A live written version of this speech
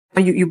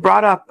You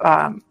brought up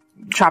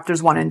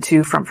chapters 1 and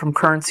 2 from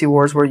Currency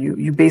Wars, where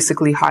you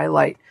basically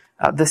highlight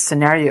this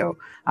scenario.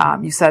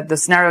 You said the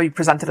scenario you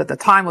presented at the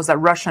time was that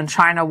Russia and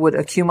China would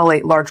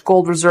accumulate large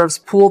gold reserves,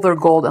 pool their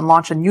gold, and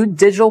launch a new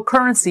digital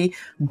currency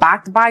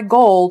backed by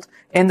gold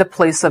in the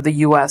place of the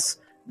U.S.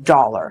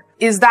 dollar.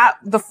 Is that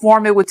the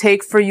form it would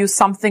take for you,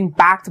 something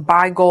backed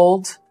by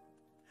gold?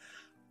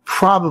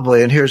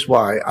 Probably, and here's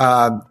why.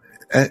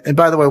 And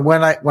by the way,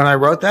 when I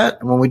wrote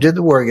that, when we did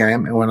the war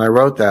game, and when I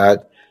wrote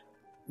that,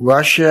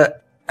 Russia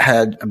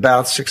had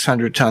about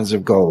 600 tons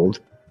of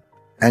gold,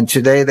 and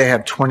today they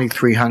have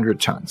 2,300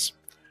 tons.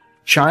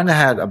 China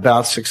had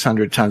about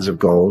 600 tons of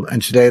gold,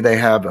 and today they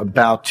have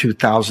about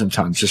 2,000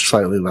 tons, just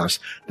slightly less,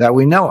 that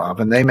we know of.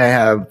 And they may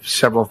have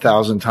several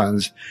thousand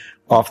tons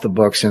off the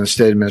books in the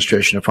State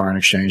Administration of Foreign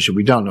Exchange that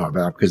we don't know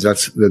about, because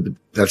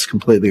that's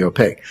completely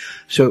opaque.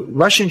 So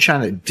Russia and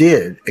China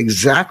did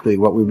exactly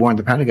what we warned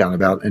the Pentagon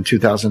about in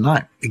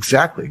 2009,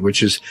 exactly,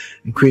 which is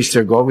increase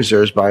their gold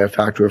reserves by a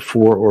factor of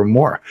 4 or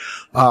more.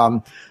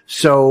 But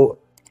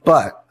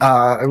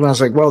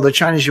everyone's like, well, the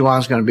Chinese yuan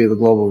is going to be the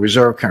global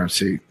reserve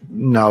currency.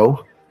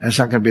 No, and it's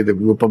not going to be the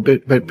ruble.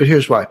 But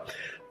here's why.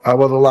 Well,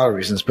 there are a lot of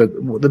reasons,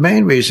 but the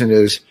main reason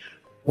is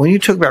when you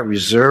talk about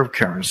reserve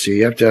currency,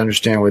 you have to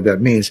understand what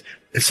that means.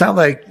 It's not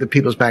like the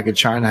People's Bank of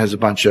China has a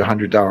bunch of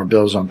 $100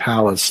 bills on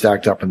pallets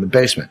stacked up in the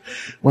basement.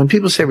 When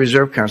people say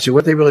reserve currency,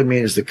 what they really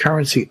mean is the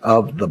currency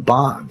of the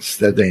bonds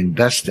that they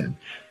invest in.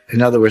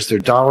 In other words, they're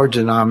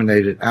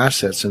dollar-denominated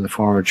assets in the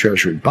form of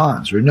treasury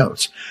bonds or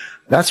notes.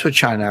 That's what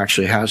China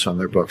actually has on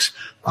their books,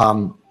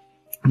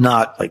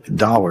 not like the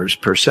dollars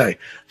per se.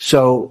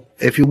 So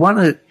if you want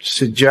to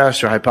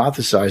suggest or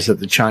hypothesize that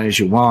the Chinese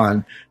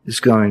yuan is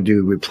going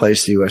to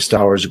replace the U.S.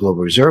 dollar as a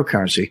global reserve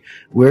currency,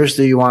 where's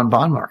the yuan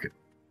bond market?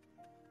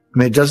 I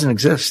mean, it doesn't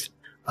exist.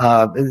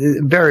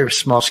 Very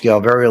small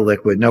scale, very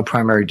illiquid, no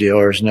primary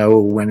dealers, no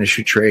win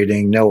issue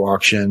trading, no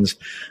auctions,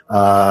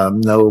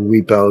 no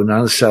repo,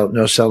 no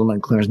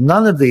settlement clearance,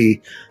 none of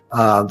the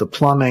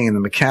plumbing and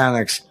the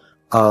mechanics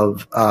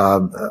of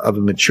a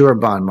mature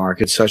bond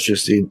market such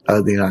as the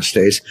United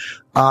States.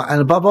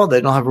 And above all, they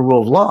don't have a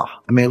rule of law.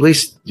 I mean, at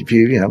least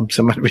if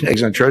somebody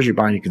reneges on a treasury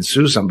bond, you can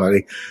sue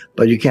somebody,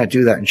 but you can't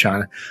do that in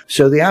China.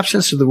 So the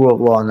absence of the rule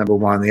of law, number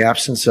one, the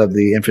absence of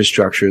the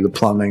infrastructure, the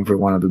plumbing, for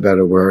want of a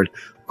better word,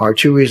 are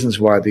two reasons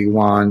why the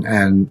yuan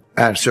and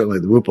certainly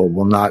the ruble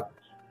will not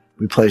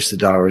replace the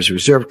dollar as a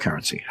reserve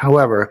currency.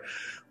 However,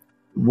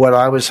 what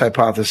I was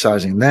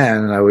hypothesizing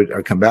then, and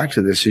I'd come back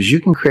to this, is you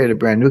can create a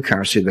brand new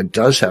currency that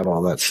does have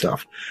all that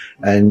stuff.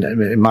 And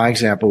in my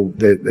example,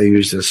 they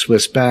used a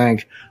Swiss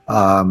bank,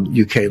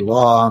 UK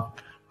law,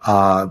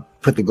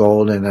 put the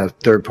gold in a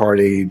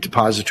third-party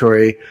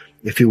depository.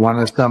 If you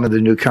wanted some of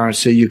the new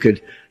currency, you could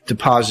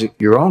deposit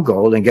your own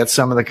gold and get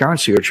some of the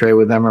currency or trade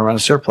with them or run a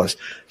surplus.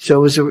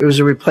 So it was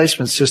a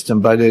replacement system,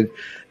 but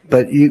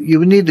you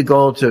would need the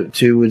gold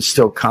to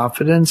instill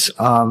confidence.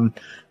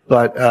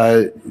 But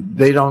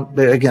they don't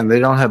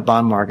have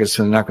bond markets,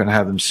 so they're not going to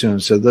have them soon.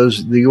 So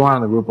the yuan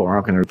and the ruble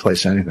aren't going to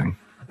replace anything.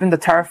 In the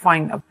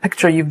terrifying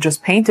picture you've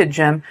just painted,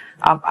 Jim,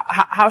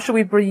 how should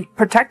we be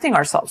protecting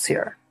ourselves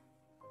here?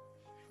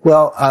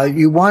 Well,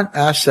 you want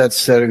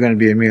assets that are going to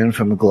be immune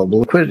from a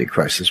global liquidity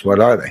crisis. What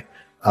are they?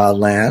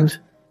 Land,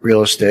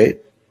 real estate,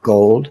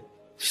 gold,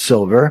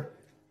 silver,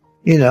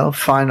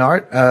 fine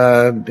art.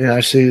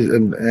 I see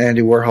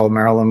Andy Warhol,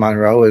 Marilyn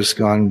Monroe has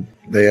gone.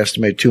 They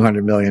estimate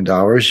 $200 million.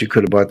 You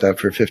could have bought that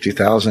for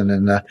 $50,000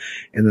 in the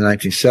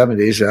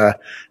 1970s.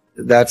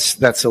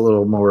 That's a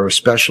little more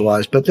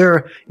specialized, but there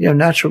are,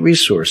 natural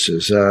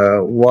resources,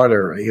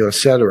 water, et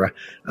cetera,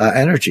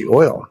 energy,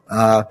 oil.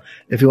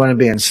 If you want to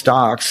be in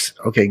stocks,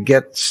 okay,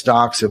 get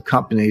stocks of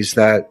companies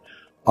that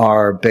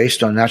are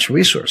based on natural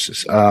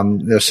resources,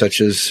 such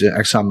as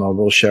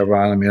ExxonMobil,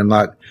 Chevron. I mean,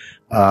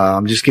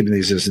 I'm just giving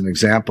these as an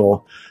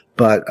example.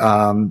 But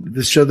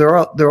so there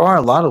are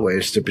a lot of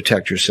ways to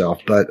protect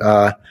yourself. But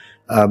a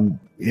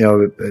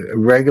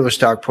regular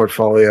stock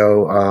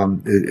portfolio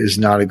is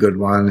not a good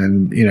one,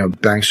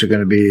 and banks are going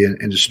to be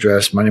in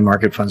distress. Money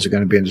market funds are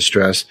going to be in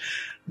distress.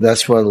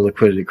 That's what a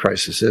liquidity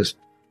crisis is.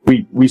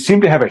 We seem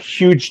to have a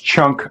huge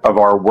chunk of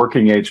our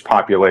working age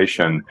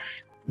population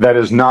that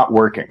is not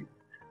working,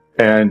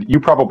 and you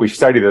probably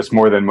study this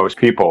more than most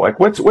people. Like,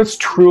 what's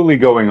truly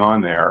going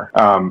on there?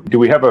 Do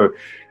we have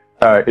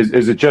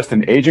is it just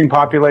an aging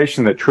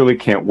population that truly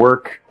can't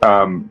work?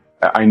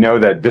 I know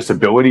that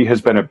disability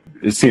has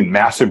seen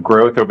massive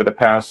growth over the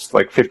past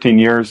 15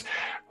 years.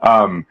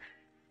 Are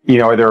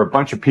there a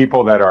bunch of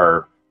people that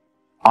are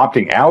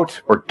opting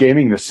out or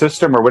gaming the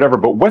system or whatever?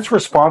 But what's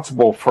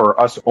responsible for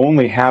us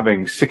only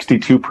having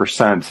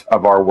 62%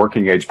 of our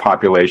working age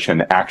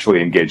population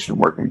actually engaged in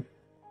working?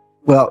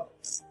 Well,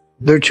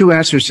 there are two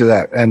answers to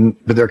that,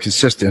 but they're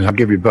consistent. I'll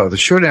give you both. The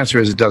short answer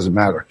is it doesn't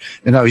matter.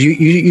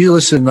 You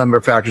list a number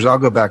of factors. I'll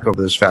go back over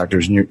those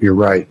factors, and you're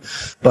right.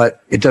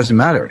 But it doesn't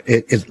matter.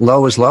 It's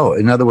low is low.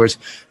 In other words,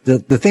 the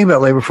thing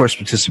about labor force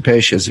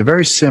participation is a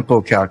very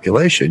simple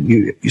calculation.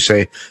 You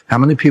say how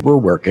many people are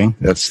working.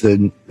 That's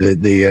the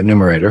the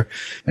numerator,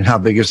 and how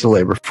big is the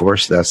labor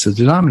force? That's the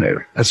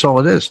denominator. That's all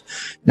it is.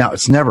 Now,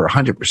 it's never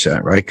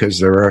 100%, right? Because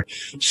there are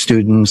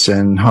students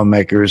and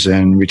homemakers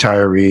and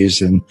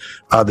retirees and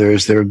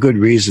others. There are good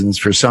reasons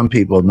for some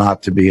people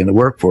not to be in the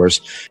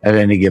workforce at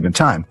any given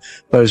time.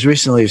 But as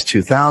recently as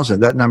 2000,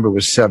 that number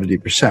was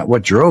 70%.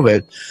 What drove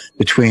it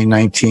between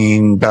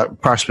about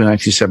approximately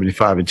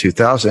 1975 and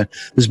 2000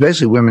 was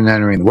basically women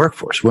entering the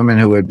workforce, women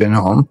who had been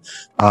home,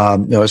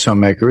 as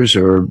homemakers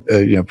or,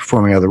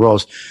 performing other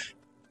roles,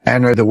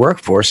 entered the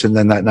workforce, and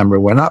then that number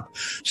went up.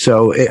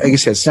 So, like I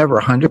said, it's never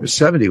 100, but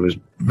 70 was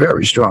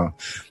very strong.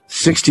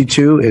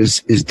 62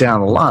 is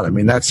down a lot. I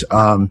mean, that's,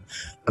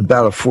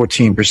 about a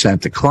 14%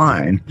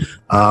 decline.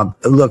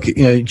 Look,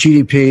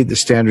 GDP, the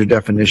standard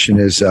definition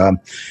is,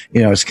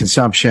 it's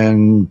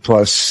consumption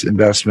plus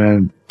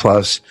investment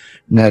plus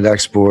net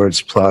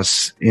exports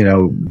plus,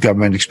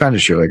 government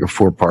expenditure, like a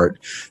 4-part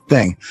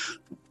thing.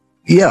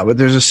 Yeah, but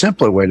there's a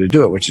simpler way to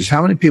do it, which is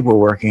how many people are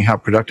working, how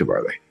productive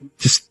are they?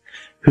 Just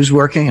who's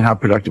working and how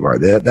productive are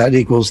they? That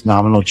equals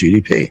nominal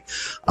GDP.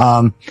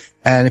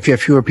 And if you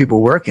have fewer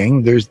people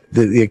working,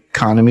 the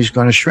economy is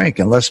going to shrink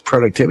unless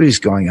productivity is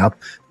going up,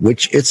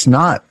 which it's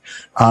not.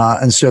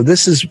 And so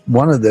this is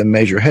one of the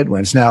major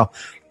headwinds. Now,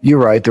 you're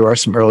right. There are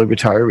some early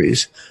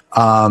retirees.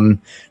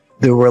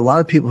 There were a lot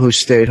of people who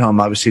stayed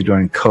home, obviously,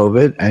 during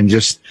COVID, and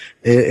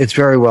it's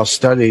very well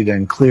studied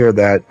and clear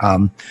that,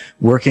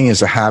 working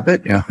is a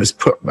habit, it's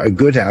a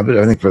good habit,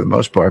 I think, for the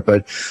most part,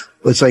 but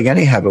it's like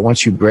any habit.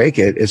 Once you break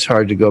it, it's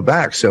hard to go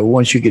back. So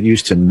once you get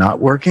used to not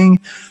working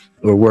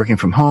or working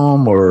from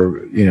home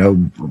or,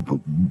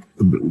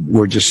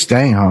 we're just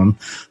staying home,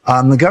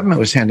 the government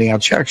was handing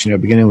out checks,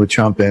 beginning with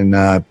Trump in,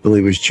 I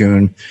believe it was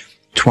June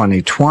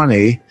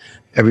 2020.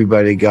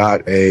 Everybody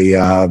got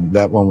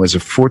that one was a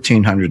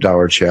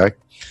 $1,400 check.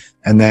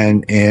 And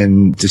then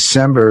in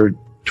December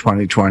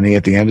 2020,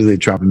 at the end of the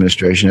Trump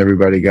administration,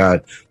 everybody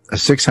got a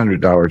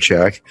 $600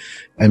 check.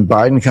 And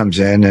Biden comes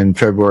in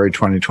February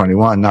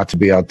 2021, not to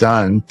be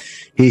outdone.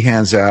 He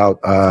hands out,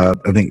 I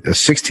think a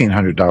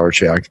 $1,600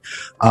 check.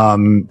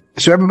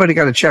 So everybody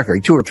got a check,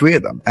 like 2 or 3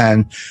 of them.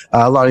 And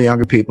a lot of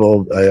younger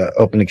people,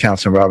 opened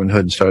accounts on Robinhood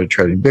and started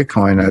trading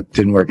Bitcoin. That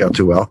didn't work out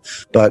too well.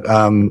 But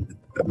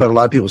a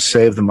lot of people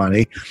saved the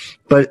money.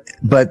 But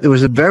there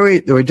were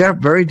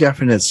very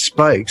definite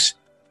spikes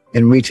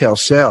in retail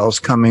sales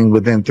coming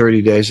within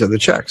 30 days of the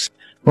checks.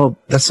 Well,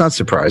 that's not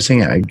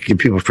surprising. I give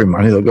people free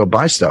money, they'll go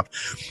buy stuff.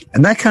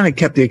 And that kind of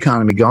kept the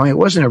economy going. It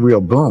wasn't a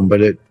real boom,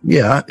 but it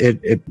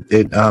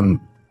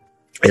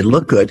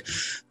looked good.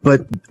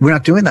 But we're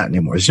not doing that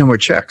anymore. There's no more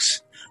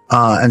checks.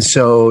 And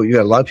so you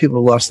got a lot of people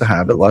who lost the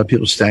habit, a lot of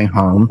people staying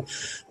home,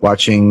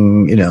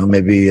 watching,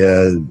 maybe,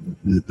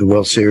 the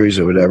World Series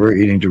or whatever,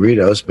 eating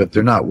Doritos, but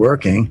they're not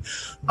working.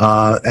 A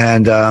lot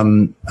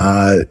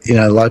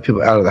of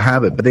people out of the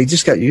habit, but they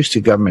just got used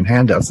to government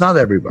handouts. Not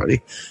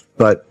everybody,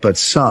 but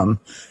some.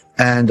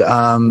 And,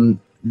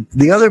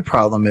 the other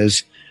problem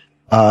is,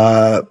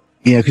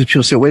 because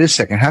people say, wait a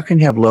second, how can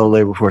you have low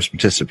labor force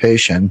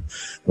participation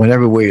when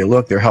everywhere you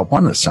look, there are help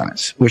wanted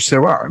signs, which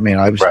there are. I mean,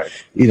 right.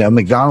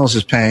 McDonald's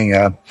is paying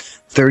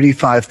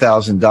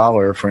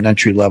 $35,000 for an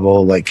entry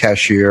level, like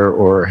cashier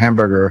or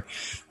hamburger,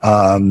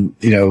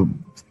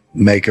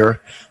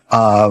 maker,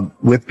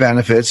 with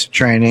benefits,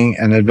 training,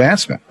 and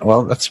advancement.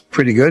 Well, that's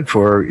pretty good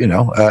for,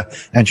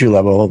 entry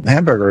level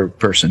hamburger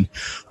person.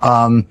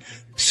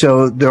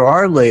 So there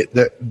are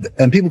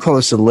and people call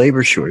this a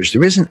labor shortage.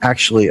 There isn't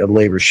actually a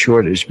labor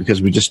shortage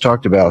because we just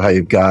talked about how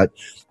you've got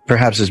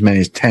perhaps as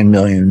many as 10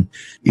 million,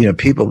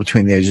 people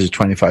between the ages of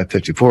 25 and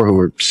 54 who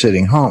are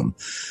sitting home.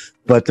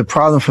 But the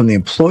problem from the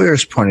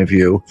employer's point of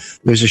view,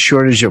 there's a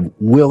shortage of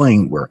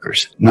willing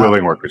workers.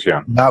 Willing workers,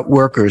 yeah. Not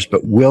workers,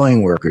 but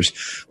willing workers.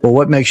 Well,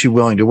 what makes you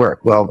willing to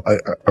work? Well,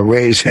 a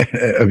raise,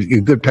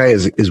 a good pay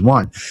is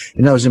one.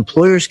 As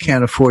employers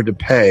can't afford to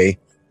pay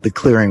the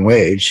clearing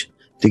wage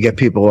to get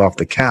people off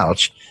the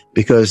couch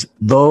because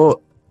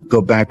they'll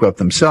go bankrupt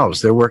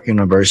themselves. They're working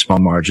on very small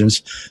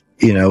margins.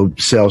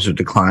 Sales are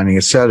declining,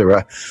 et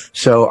cetera.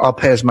 So I'll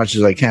pay as much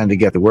as I can to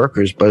get the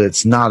workers, but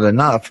it's not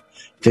enough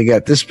to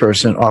get this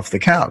person off the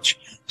couch,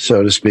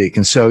 so to speak.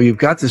 And so you've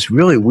got this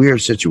really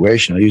weird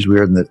situation. I use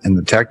weird in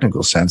the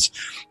technical sense,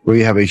 where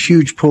you have a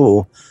huge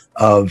pool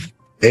of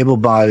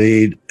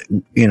able-bodied,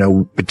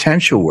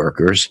 potential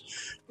workers,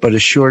 but a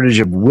shortage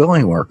of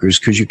willing workers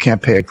because you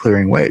can't pay a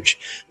clearing wage.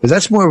 But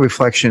that's more a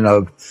reflection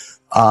of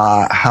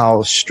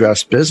how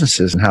stressed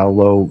businesses and how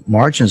low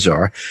margins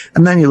are.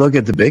 And then you look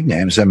at the big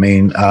names. I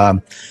mean,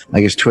 I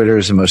guess Twitter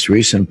is the most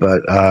recent,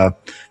 but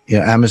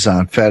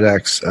Amazon,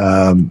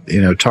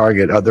 FedEx,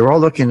 Target, they're all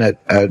looking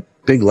at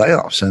big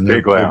layoffs, and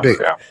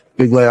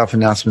big layoff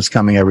announcements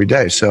coming every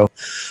day. So,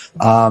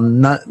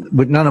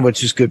 none of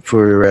which is good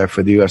for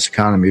the U.S.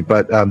 economy.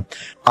 But,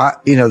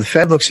 the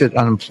Fed looks at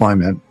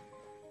unemployment.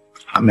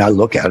 I mean, I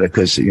look at it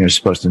because you're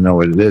supposed to know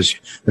what it is.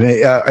 I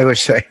mean, I always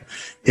say,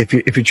 if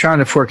you're trying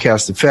to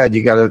forecast the Fed,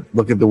 you got to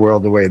look at the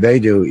world the way they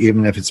do,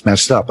 even if it's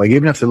messed up. Like,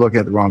 even if they're looking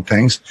at the wrong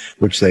things,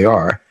 which they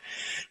are,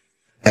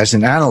 as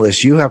an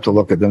analyst, you have to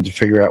look at them to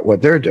figure out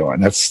what they're doing.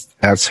 That's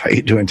That's how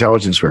you do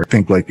intelligence work.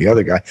 Think like the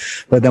other guy.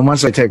 But then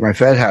once I take my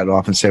Fed hat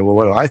off and say, well,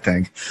 what do I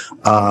think?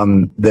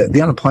 The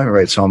unemployment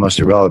rate's almost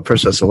irrelevant.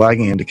 First, that's a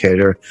lagging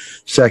indicator.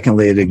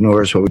 Secondly, it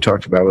ignores what we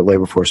talked about with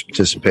labor force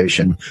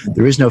participation.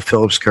 There is no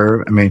Phillips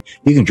curve. I mean,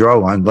 you can draw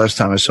one. Last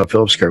time I saw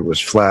Phillips curve was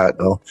flat.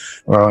 Or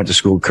I went to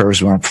school,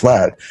 curves weren't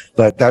flat.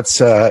 But that's,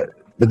 but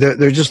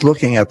they're just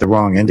looking at the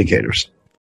wrong indicators.